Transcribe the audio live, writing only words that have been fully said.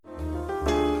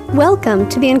Welcome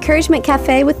to the Encouragement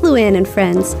Cafe with Luann and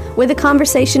friends, where the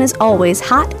conversation is always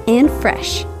hot and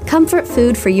fresh. Comfort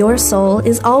food for your soul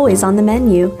is always on the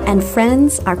menu, and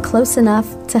friends are close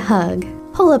enough to hug.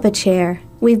 Pull up a chair.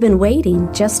 We've been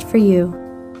waiting just for you.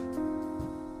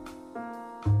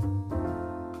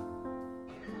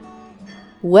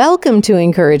 Welcome to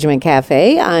Encouragement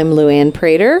Cafe. I'm Luann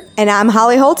Prater. And I'm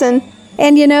Holly Holton.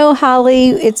 And you know, Holly,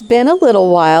 it's been a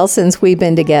little while since we've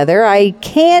been together. I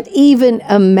can't even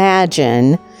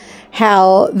imagine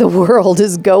how the world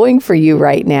is going for you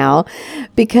right now,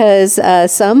 because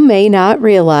some may not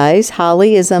realize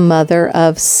Holly is a mother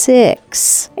of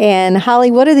 6. And Holly,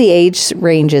 what are the age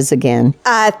ranges again?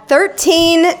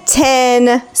 13,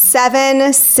 10,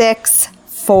 7, 6,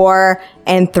 4,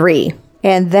 and 3.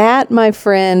 And that, my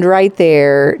friend, right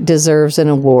there deserves an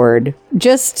award.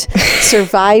 Just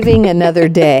surviving another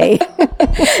day.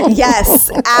 Yes,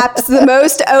 the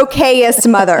most okayest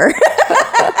mother.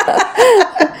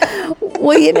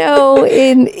 Well, you know,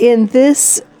 in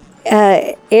this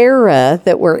era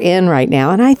that we're in right now,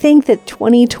 and I think that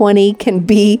 2020 can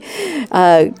be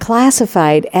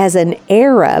classified as an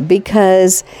era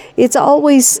because it's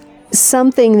always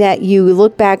something that you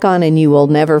look back on and you will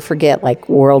never forget, like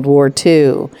World War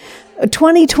II.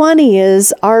 2020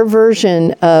 is our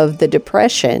version of the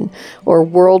Depression or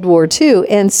World War II.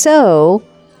 And so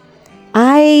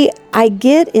I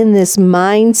get in this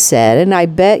mindset, and I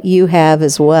bet you have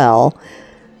as well,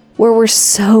 where we're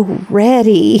so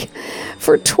ready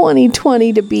for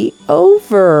 2020 to be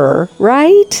over,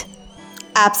 right?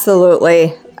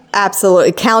 Absolutely.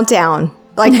 Absolutely. Countdown.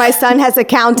 Like my son has a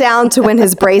countdown to when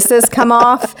his braces come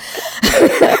off.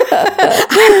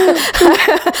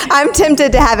 I'm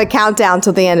tempted to have a countdown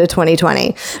till the end of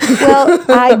 2020. Well,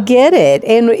 I get it.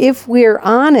 And if we're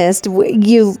honest,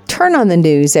 you turn on the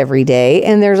news every day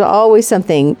and there's always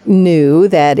something new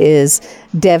that is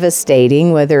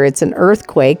devastating, whether it's an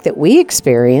earthquake that we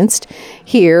experienced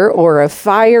here or a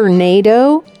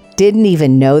fire-nado. Didn't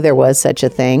even know there was such a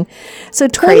thing. So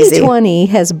 2020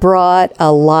 has brought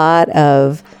a lot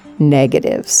of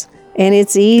negatives. And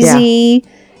it's easy.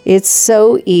 Yeah. It's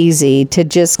so easy to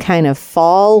just kind of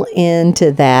fall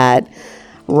into that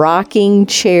rocking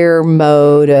chair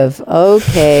mode of,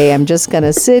 okay, I'm just going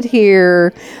to sit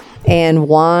here and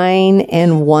whine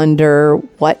and wonder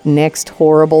what next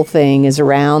horrible thing is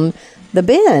around the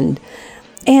bend.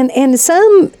 And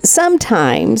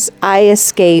sometimes I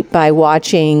escape by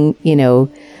watching,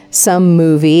 some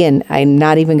movie, and I'm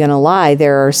not even going to lie,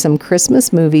 there are some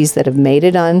Christmas movies that have made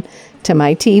it on to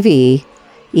my TV,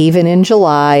 even in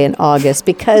July and August,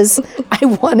 because I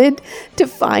wanted to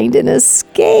find an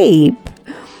escape.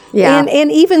 Yeah.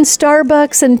 And even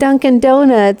Starbucks and Dunkin'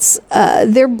 Donuts,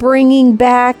 they're bringing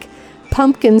back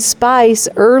pumpkin spice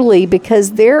early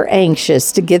because they're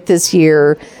anxious to get this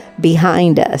year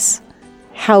behind us.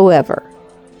 However,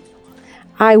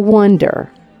 I wonder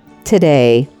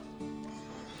today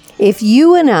if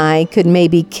you and I could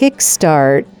maybe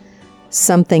kickstart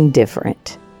something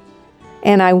different.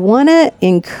 And I want to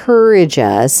encourage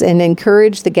us and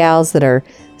encourage the gals that are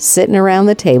sitting around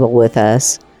the table with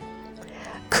us.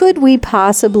 Could we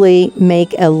possibly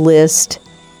make a list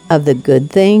of the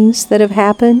good things that have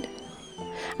happened?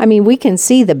 I mean, we can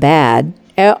see the bad.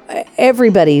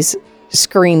 Everybody's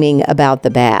screaming about the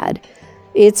bad.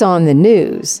 It's on the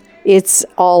news. It's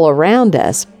all around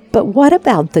us. But what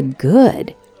about the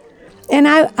good? And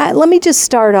I let me just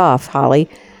start off, Holly.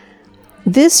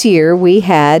 This year we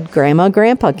had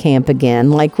Grandma-Grandpa camp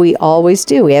again, like we always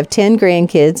do. We have 10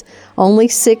 grandkids. Only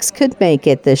 6 could make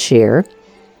it this year.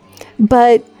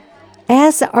 But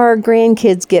as our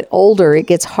grandkids get older, it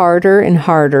gets harder and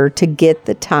harder to get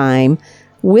the time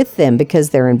with them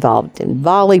because they're involved in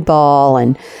volleyball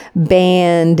and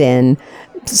band and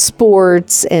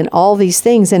sports and all these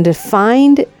things, and to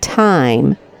find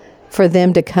time for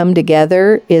them to come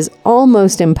together is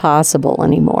almost impossible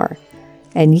anymore.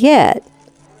 And yet,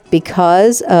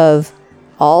 because of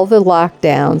all the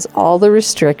lockdowns, all the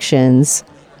restrictions,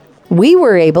 we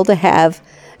were able to have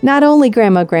not only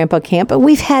Grandma-Grandpa camp, but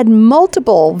we've had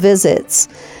multiple visits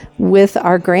with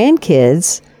our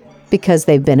grandkids because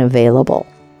they've been available.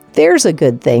 There's a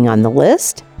good thing on the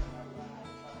list.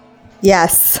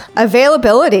 Yes,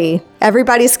 availability.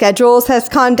 Everybody's schedules have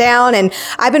gone down, and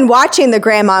I've been watching the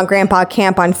Grandma and Grandpa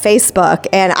camp on Facebook,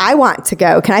 and I want to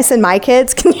go. Can I send my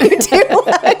kids? Can you do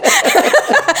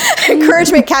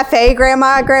Encouragement Cafe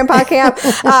Grandma and Grandpa camp?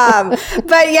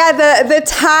 But yeah, the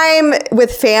time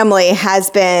with family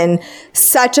has been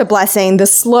such a blessing. The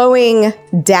slowing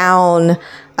down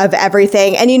of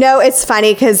everything. And it's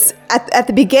funny because at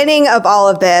the beginning of all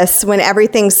of this, when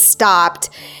everything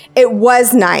stopped, it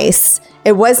was nice.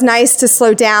 It was nice to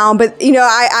slow down, but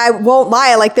I won't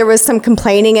lie. Like there was some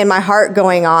complaining in my heart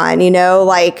going on,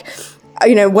 like,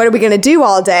 what are we going to do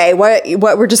all day? What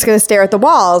we're just going to stare at the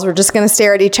walls. We're just going to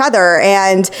stare at each other.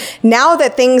 And now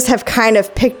that things have kind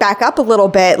of picked back up a little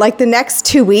bit, like the next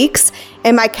 2 weeks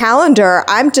in my calendar,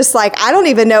 I'm just like, I don't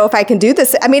even know if I can do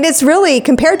this. I mean, it's really,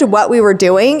 compared to what we were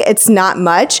doing, it's not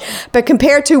much, but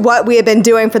compared to what we have been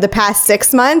doing for the past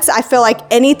 6 months, I feel like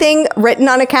anything written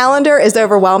on a calendar is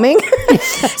overwhelming.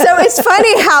 So it's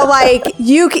funny how like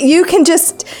you can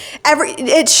just,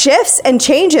 it shifts and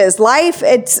changes. Life,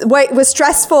 it's what was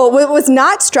stressful, what was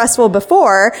not stressful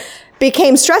before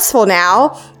became stressful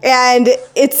now. And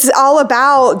it's all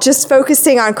about just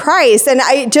focusing on Christ. And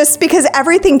because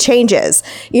everything changes,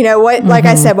 like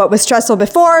I said, what was stressful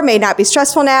before may not be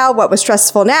stressful now. What was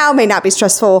stressful now may not be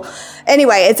stressful.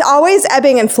 Anyway, it's always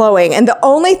ebbing and flowing. And the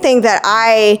only thing that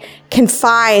I can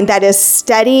find that is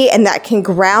steady and that can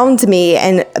ground me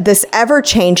in this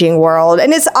ever-changing world,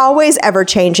 and it's always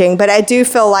ever-changing, but I do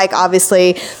feel like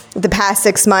obviously the past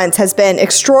 6 months has been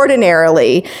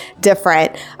extraordinarily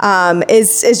different,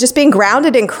 is just being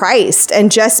grounded in Christ and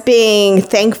just being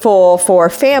thankful for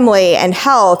family and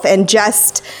health and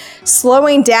just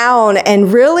slowing down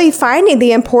and really finding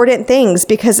the important things,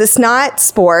 because it's not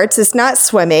sports, it's not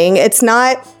swimming, it's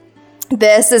not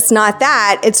this, it's not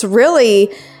that, it's really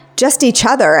just each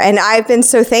other. And I've been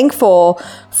so thankful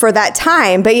for that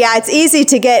time. But yeah, it's easy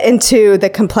to get into the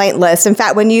complaint list. In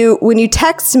fact, when you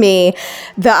text me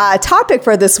the topic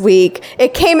for this week,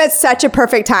 it came at such a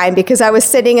perfect time because I was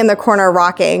sitting in the corner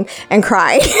rocking and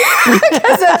crying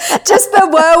because of just the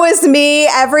woe is me,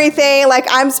 everything. Like,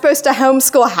 I'm supposed to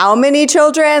homeschool how many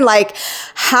children? Like,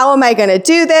 how am I going to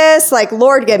do this? Like,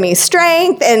 Lord, give me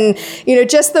strength. And,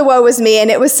 just the woe is me. And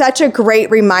it was such a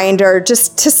great reminder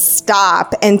just to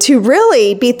stop and to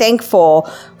really be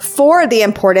thankful for the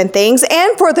important things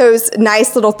and for those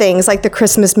nice little things like the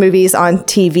Christmas movies on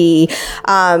TV.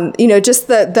 Just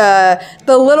the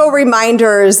little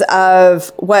reminders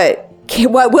of what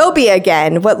will be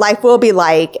again, what life will be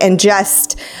like, and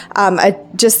just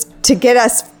to get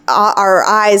us our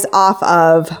eyes off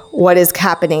of what is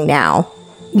happening now.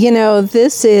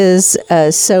 This is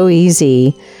so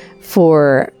easy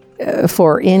for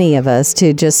any of us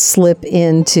to just slip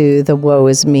into the woe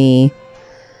is me.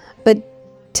 But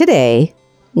today,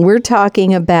 we're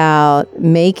talking about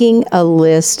making a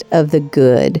list of the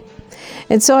good.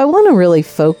 And so I want to really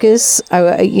focus.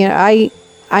 I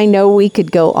know we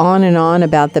could go on and on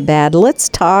about the bad. Let's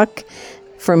talk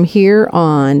from here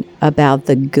on about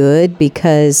the good,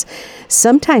 because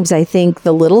sometimes I think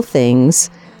the little things,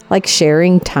 like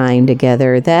sharing time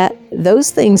together, that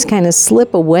those things kind of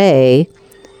slip away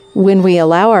when we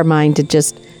allow our mind to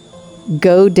just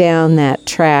go down that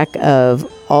track of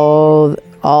all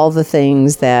the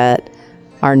things that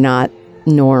are not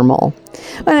normal.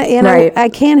 And right. I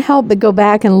can't help but go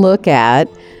back and look at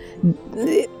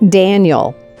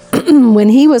Daniel when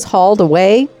he was hauled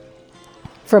away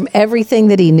from everything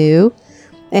that he knew,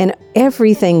 and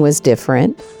everything was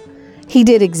different. He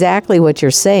did exactly what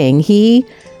you're saying. He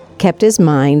kept his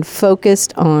mind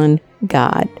focused on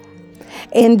God.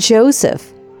 And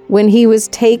Joseph, when he was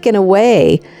taken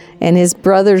away and his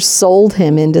brothers sold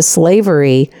him into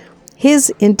slavery, his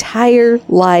entire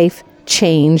life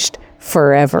changed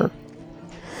forever.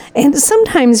 And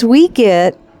sometimes we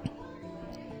get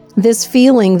this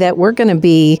feeling that we're going to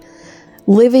be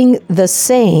living the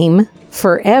same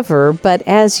forever, but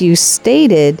as you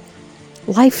stated,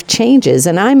 life changes.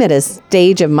 And I'm at a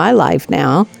stage of my life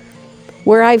now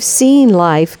where I've seen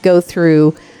life go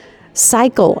through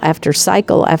cycle after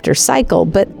cycle after cycle.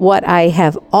 But what I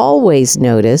have always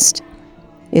noticed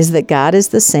is that God is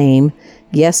the same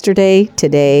yesterday,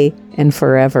 today, and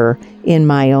forever in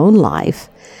my own life.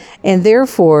 And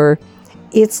therefore,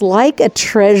 it's like a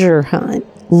treasure hunt,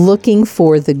 looking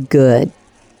for the good,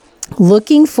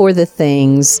 looking for the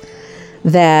things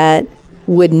that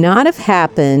would not have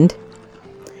happened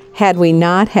had we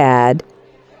not had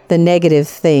the negative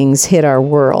things hit our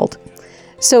world.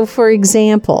 So, for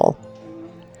example,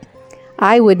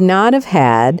 I would not have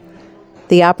had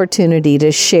the opportunity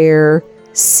to share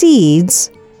seeds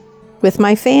with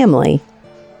my family.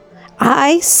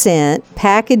 I sent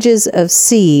packages of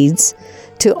seeds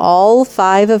to all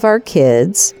 5 of our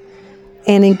kids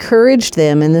and encouraged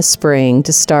them in the spring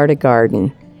to start a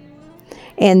garden.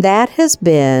 And that has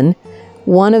been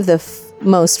one of the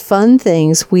most fun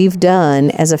things we've done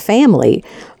as a family.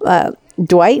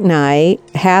 Dwight and I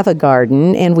have a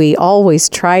garden, and we always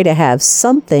try to have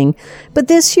something, but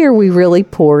this year we really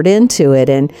poured into it,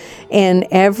 and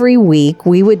every week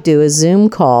we would do a Zoom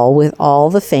call with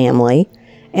all the family,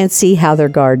 and see how their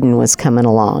garden was coming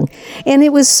along. And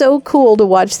it was so cool to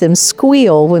watch them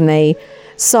squeal when they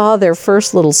saw their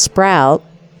first little sprout.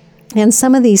 And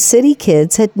some of these city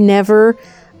kids had never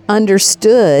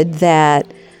understood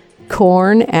that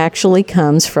corn actually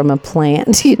comes from a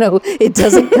plant. It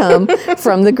doesn't come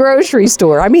from the grocery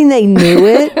store. I mean, they knew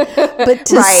it, but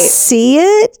to see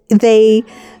it, they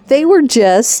were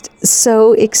just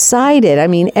so excited. I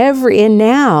mean, every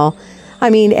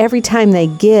time they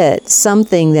get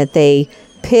something that they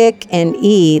pick and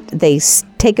eat, they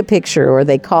take a picture or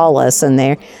they call us and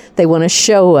they want to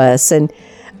show us. And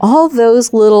all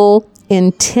those little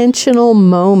intentional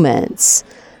moments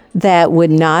that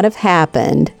would not have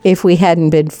happened if we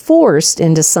hadn't been forced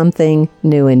into something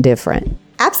new and different.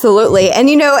 Absolutely. And,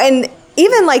 and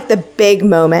even like the big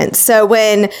moments. So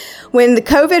when the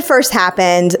COVID first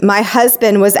happened, my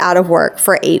husband was out of work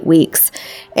for 8 weeks.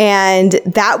 And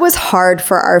that was hard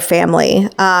for our family.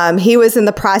 He was in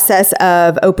the process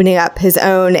of opening up his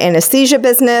own anesthesia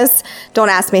business. Don't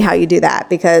ask me how you do that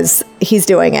because he's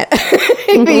doing it.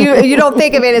 You don't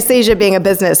think of anesthesia being a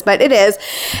business, but it is.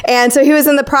 And so he was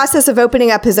in the process of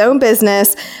opening up his own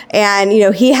business. And,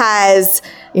 he has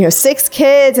 6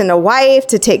 kids and a wife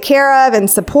to take care of and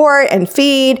support and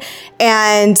feed.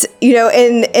 And,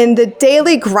 in the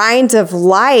daily grind of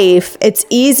life, it's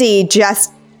easy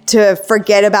just to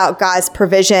forget about God's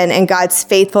provision and God's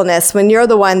faithfulness when you're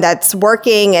the one that's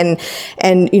working and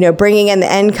bringing in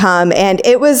the income. And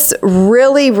it was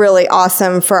really, really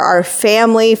awesome for our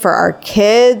family, for our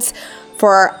kids,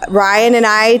 for Ryan and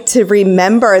I to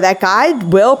remember that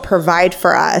God will provide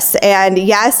for us. And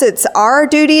yes, it's our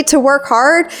duty to work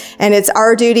hard and it's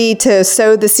our duty to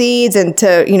sow the seeds and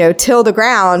to, till the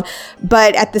ground.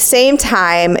 But at the same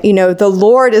time, the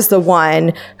Lord is the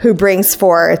one who brings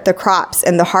forth the crops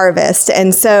and the harvest.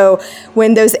 And so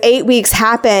when those 8 weeks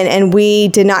happen and we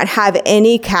did not have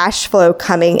any cash flow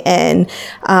coming in,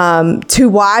 to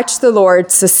watch the Lord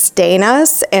sustain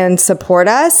us and support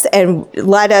us and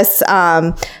let us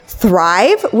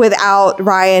thrive without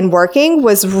Ryan working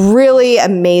was really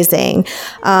amazing.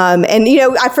 And,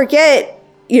 I forget,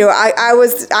 I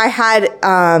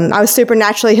was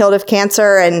supernaturally healed of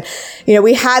cancer. And,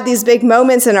 we had these big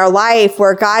moments in our life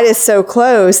where God is so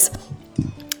close.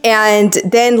 And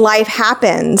then life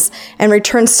happens and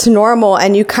returns to normal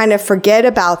and you kind of forget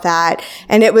about that.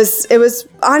 And it was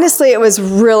honestly, it was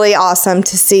really awesome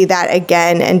to see that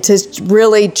again and to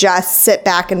really just sit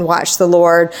back and watch the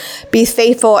Lord be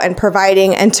faithful and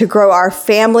providing and to grow our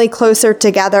family closer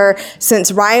together.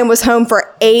 Since Ryan was home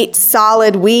for 8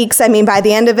 solid weeks, I mean, by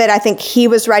the end of it, I think he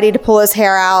was ready to pull his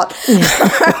hair out.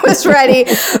 I was ready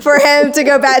for him to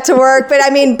go back to work. But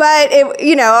that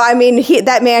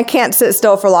man can't sit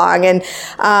still for long. And,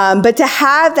 but to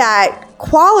have that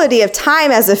quality of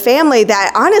time as a family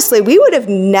that honestly we would have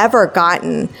never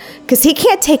gotten because he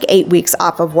can't take 8 weeks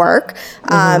off of work.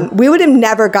 We would have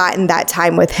never gotten that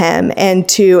time with him and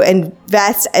to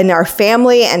invest in our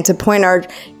family and to point our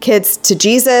kids to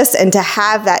Jesus and to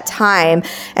have that time.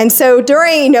 And so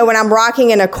during, when I'm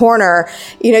rocking in a corner,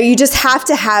 you just have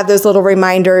to have those little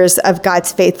reminders of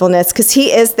God's faithfulness because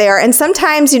he is there. And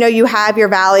sometimes, you have your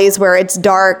valleys where it's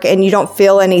dark and you don't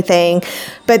feel anything,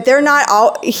 but they're not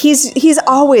all, he's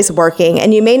always working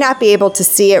and you may not be able to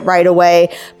see it right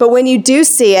away. But when you do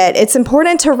see it, it's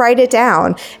important to write it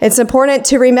down. It's important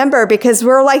to remember because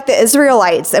we're like the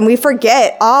Israelites and we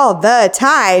forget all the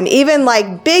time, even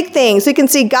like big things. We can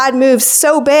see God move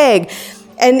so big.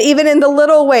 And even in the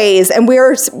little ways, and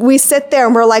we sit there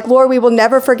and we're like, Lord, we will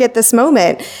never forget this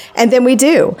moment. And then we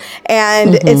do.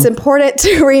 And it's important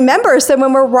to remember. So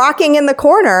when we're rocking in the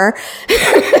corner,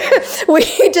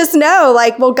 we just know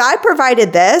like, well, God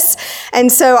provided this.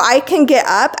 And so I can get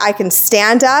up, I can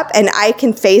stand up and I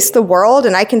can face the world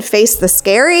and I can face the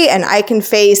scary and I can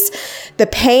face the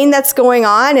pain that's going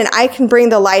on and I can bring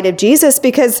the light of Jesus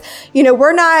because,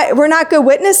 we're not good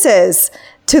witnesses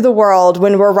to the world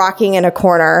when we're rocking in a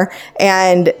corner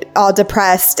and all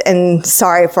depressed and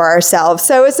sorry for ourselves.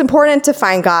 So it's important to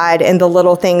find God in the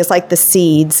little things like the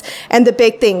seeds and the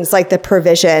big things like the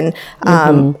provision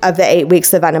of the 8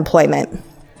 weeks of unemployment.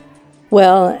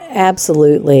 Well,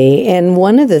 absolutely. And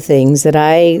one of the things that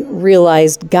I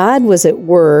realized God was at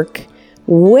work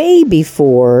way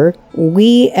before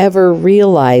we ever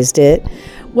realized it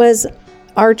was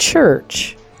our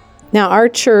church. Now, our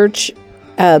church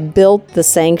built the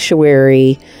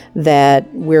sanctuary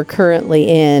that we're currently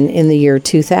in the year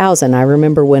 2000. I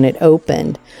remember when it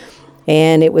opened,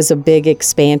 and it was a big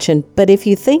expansion. But if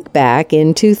you think back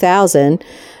in 2000,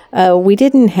 we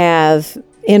didn't have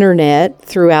internet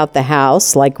throughout the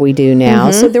house like we do now.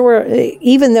 So there were,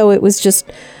 even though it was just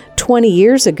 20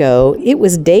 years ago, it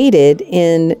was dated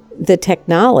in the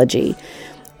technology.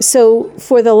 So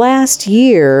for the last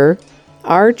year,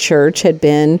 our church had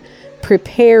been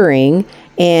preparing,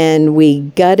 and we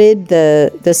gutted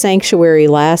the sanctuary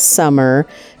last summer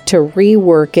to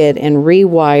rework it and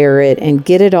rewire it and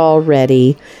get it all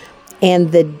ready.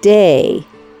 And the day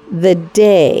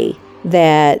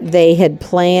that they had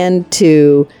planned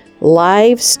to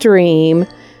live stream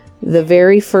the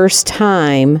very first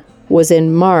time was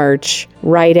in March,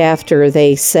 right after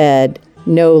they said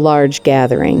no large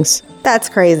gatherings. That's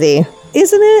crazy.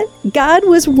 Isn't it? God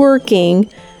was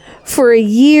working for a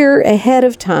year ahead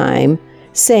of time,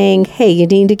 saying, hey, you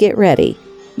need to get ready.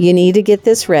 You need to get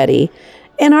this ready.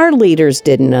 And our leaders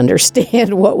didn't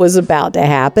understand what was about to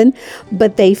happen,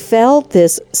 but they felt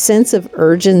this sense of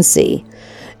urgency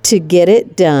to get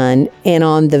it done. And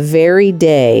on the very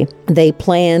day they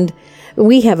planned,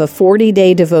 we have a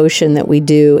 40-day devotion that we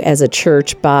do as a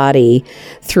church body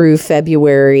through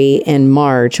February and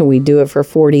March, and we do it for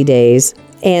 40 days.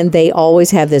 And they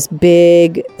always have this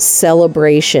big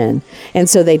celebration. And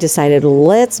so they decided,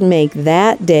 let's make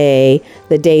that day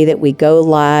the day that we go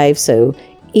live, so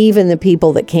even the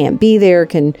people that can't be there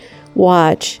can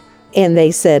watch. And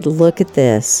they said, look at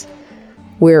this.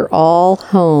 We're all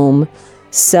home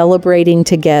celebrating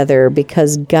together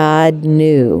because God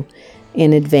knew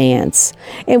in advance.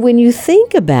 And when you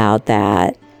think about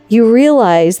that, you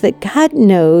realize that God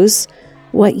knows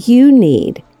what you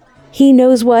need. He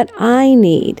knows what I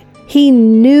need. He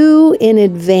knew in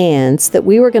advance that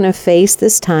we were going to face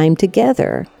this time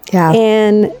together. Yeah.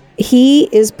 And He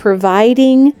is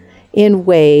providing in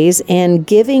ways and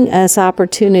giving us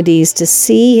opportunities to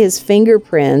see His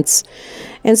fingerprints.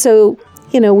 And so,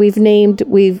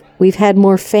 we've had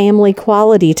more family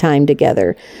quality time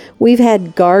together. We've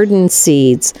had garden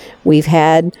seeds. We've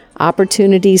had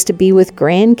opportunities to be with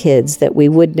grandkids that we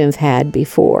wouldn't have had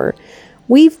before.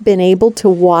 We've been able to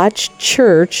watch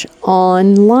church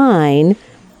online,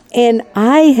 and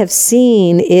I have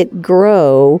seen it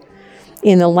grow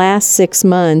in the last 6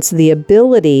 months, the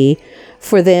ability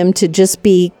for them to just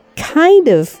be kind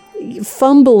of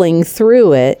fumbling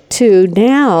through it to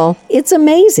now it's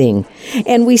amazing.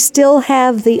 And we still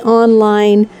have the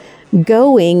online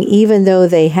going, even though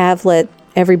they have let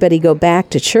everybody go back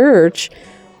to church.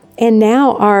 And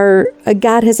now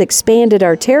God has expanded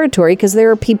our territory because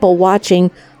there are people watching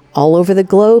all over the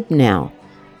globe now.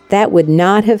 That would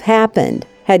not have happened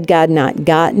had God not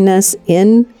gotten us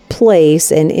in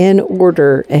place and in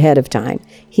order ahead of time.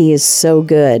 He is so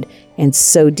good and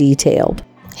so detailed.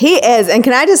 He is. And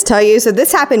can I just tell you, so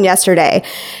this happened yesterday,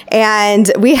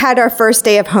 and we had our first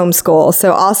day of homeschool.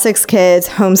 So all 6 kids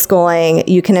homeschooling.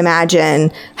 You can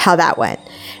imagine how that went.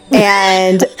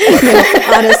 And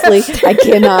honestly, I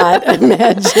cannot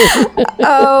imagine.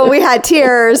 Oh, we had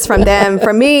tears from them,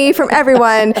 from me, from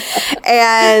everyone.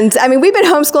 And I mean, we've been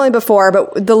homeschooling before,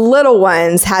 but the little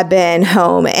ones have been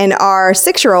home. And our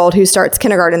 6-year-old, who starts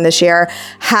kindergarten this year,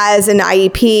 has an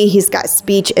IEP. He's got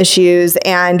speech issues.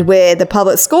 And with the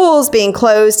public schools being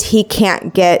closed, he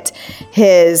can't get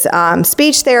his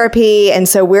speech therapy. And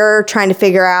so we're trying to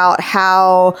figure out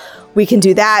how we can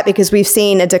do that, because we've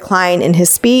seen a decline in his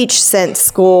speech since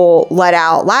school let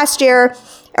out last year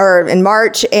or in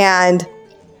March. And,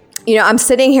 I'm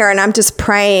sitting here and I'm just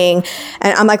praying,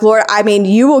 and I'm like, Lord, I mean,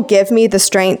 you will give me the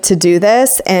strength to do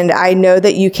this. And I know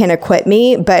that you can equip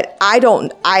me, but I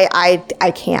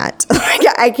can't,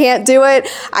 I can't do it.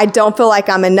 I don't feel like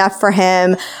I'm enough for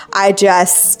him.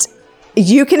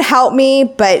 You can help me,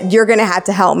 but you're going to have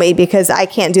to help me, because I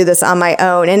can't do this on my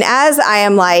own. And as I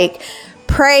am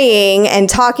praying and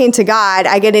talking to God,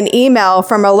 I get an email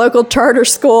from a local charter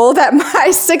school that my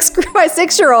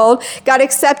 6-year-old got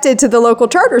accepted to the local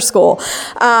charter school.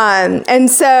 And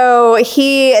so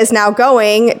he is now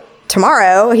going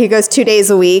tomorrow. He goes 2 days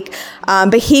a week,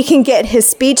 but he can get his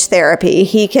speech therapy.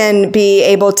 He can be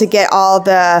able to get all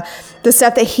the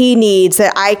stuff that he needs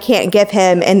that I can't give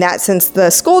him. And that since the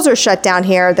schools are shut down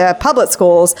here, the public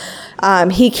schools,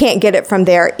 he can't get it from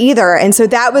there either. And so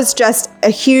that was just a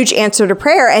huge answer to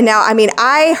prayer. And now, I mean,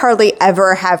 I hardly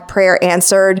ever have prayer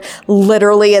answered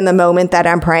literally in the moment that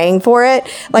I'm praying for it.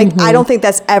 I don't think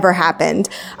that's ever happened.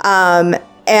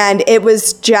 And it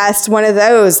was just one of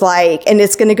those, and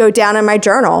it's going to go down in my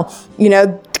journal.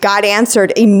 God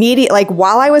answered immediately,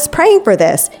 while I was praying for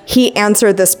this, he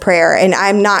answered this prayer, and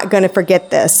I'm not going to forget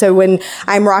this. So when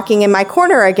I'm rocking in my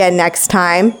corner again next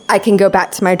time, I can go back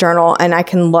to my journal and I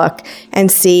can look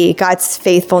and see God's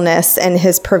faithfulness and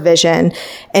his provision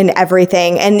and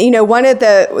everything. And, one of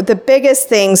the biggest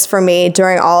things for me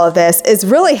during all of this is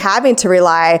really having to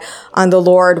rely on the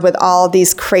Lord with all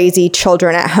these crazy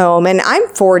children at home. And I'm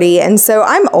 40. And so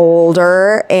I'm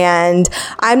older and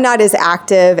I'm not as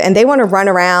active, and they want to run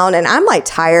around, and I'm like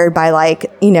tired by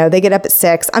they get up at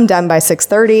 6. I'm done by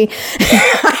 6:30.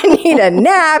 I need a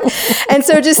nap. And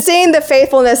so just seeing the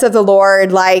faithfulness of the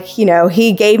Lord,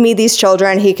 he gave me these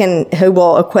children, who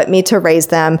will equip me to raise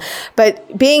them,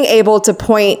 but being able to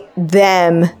point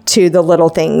them to the little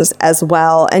things as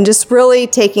well. And just really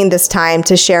taking this time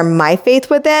to share my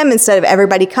faith with them instead of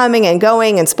everybody coming and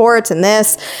going and sports and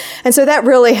this. And so that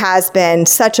really has been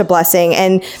such a blessing.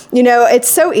 And, it's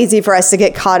so easy for us to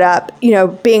get caught up,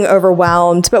 being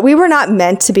overwhelmed, but we were not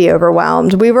meant to be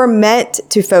overwhelmed. We were meant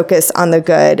to focus on the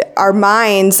good. Our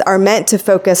minds are meant to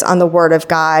focus on the Word of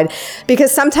God,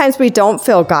 because sometimes we don't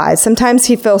feel God. Sometimes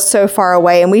He feels so far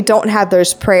away and we don't have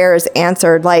those prayers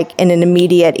answered like in an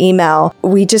immediate email.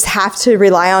 We just have to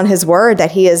rely on His Word,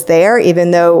 that He is there,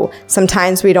 even though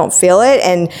sometimes we don't feel it.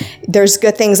 And there's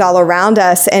good things all around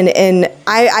us. And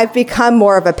I've become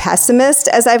more of a pessimist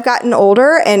as I've gotten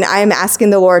older, and I'm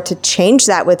asking the Lord to change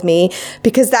that with me,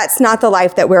 because that's not the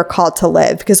life that we're called to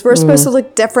live, because we're supposed to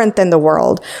look different than the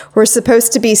world. We're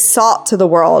supposed to be salt to the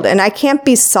world, and I can't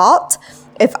be salt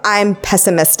if I'm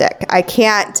pessimistic. I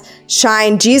can't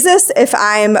shine Jesus if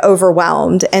I'm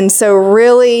overwhelmed. And so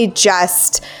really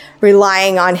just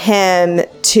relying on Him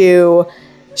to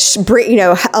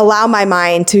allow my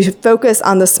mind to focus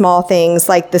on the small things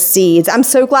like the seeds. I'm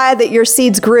so glad that your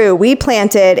seeds grew. We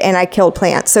planted and I killed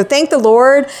plants. So thank the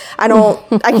Lord. I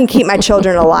can keep my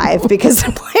children alive, because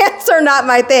plants are not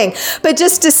my thing, but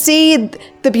just to see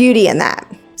the beauty in that.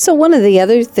 So one of the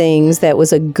other things that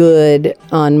was a good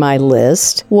on my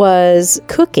list was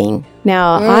cooking.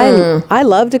 Now, I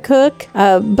love to cook,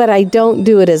 but I don't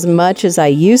do it as much as I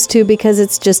used to, because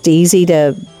it's just easy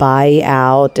to buy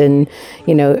out and,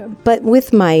 but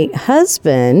with my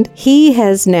husband, he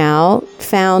has now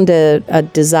found a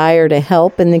desire to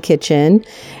help in the kitchen.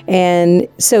 And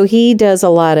so he does a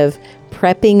lot of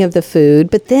prepping of the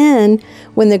food. But then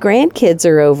when the grandkids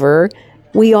are over,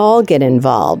 we all get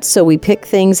involved. So we pick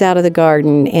things out of the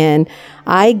garden, and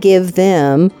I give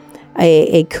them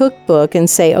a cookbook and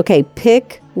say, okay,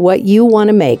 pick what you want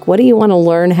to make. What do you want to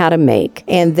learn how to make?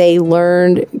 And they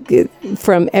learned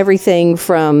from everything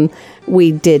from,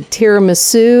 we did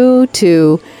tiramisu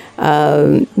to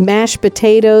mashed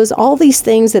potatoes, all these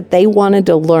things that they wanted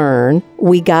to learn.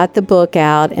 We got the book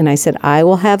out, and I said, I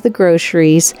will have the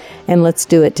groceries and let's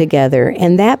do it together.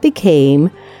 And that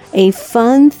became a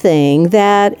fun thing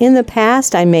that in the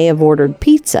past I may have ordered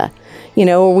pizza,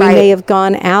 or we may have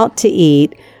gone out to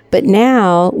eat. But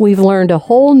now we've learned a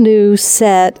whole new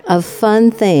set of fun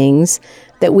things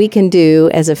that we can do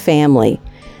as a family.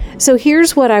 So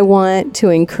here's what I want to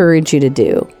encourage you to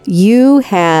do. You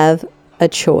have a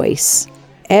choice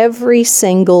every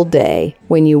single day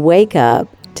when you wake up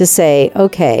to say,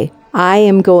 okay, I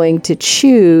am going to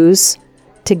choose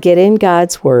to get in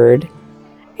God's Word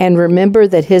and remember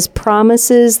that His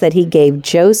promises that He gave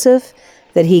Joseph,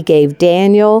 that He gave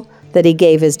Daniel, that He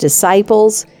gave His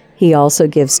disciples, He also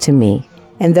gives to me.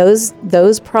 And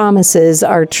those promises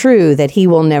are true, that He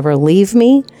will never leave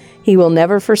me, He will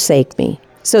never forsake me.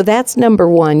 So that's number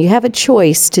one. You have a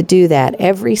choice to do that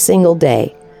every single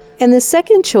day. And the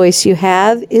second choice you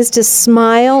have is to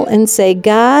smile and say,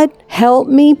 God, help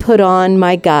me put on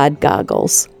my God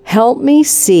goggles. Help me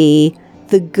see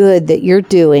the good that you're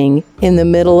doing in the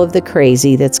middle of the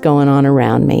crazy that's going on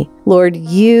around me. Lord,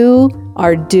 you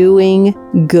are doing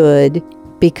good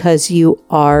because you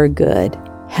are good.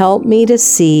 Help me to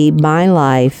see my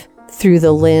life through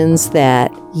the lens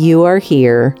that you are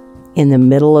here in the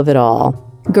middle of it all.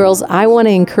 Girls, I want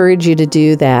to encourage you to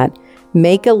do that.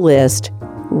 Make a list,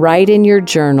 write in your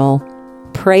journal,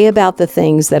 pray about the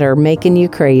things that are making you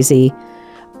crazy,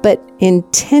 but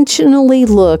intentionally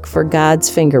look for God's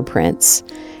fingerprints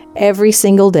every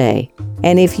single day.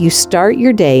 And if you start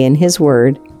your day in His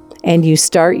Word, and you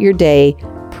start your day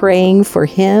praying for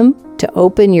Him to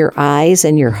open your eyes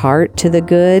and your heart to the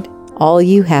good, all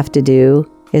you have to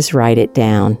do is write it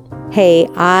down. Hey,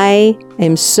 I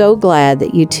am so glad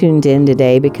that you tuned in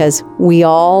today, because we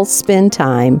all spend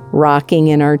time rocking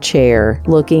in our chair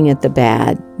looking at the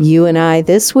bad. You and I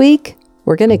this week,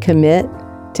 we're going to commit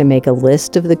to make a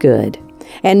list of the good.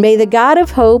 And may the God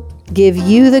of hope give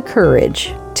you the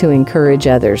courage to encourage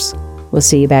others. We'll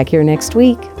see you back here next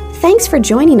week. Thanks for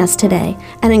joining us today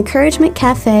at Encouragement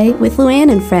Cafe with Luann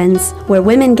and friends, where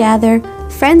women gather,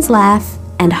 friends laugh,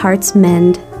 and hearts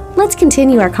mend. Let's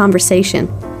continue our conversation.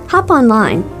 Hop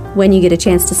online when you get a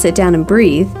chance to sit down and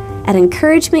breathe at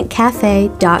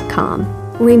encouragementcafe.com.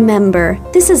 Remember,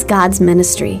 this is God's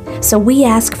ministry, so we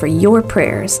ask for your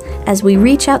prayers as we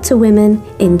reach out to women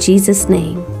in Jesus'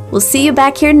 name. We'll see you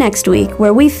back here next week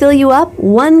where we fill you up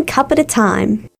one cup at a time.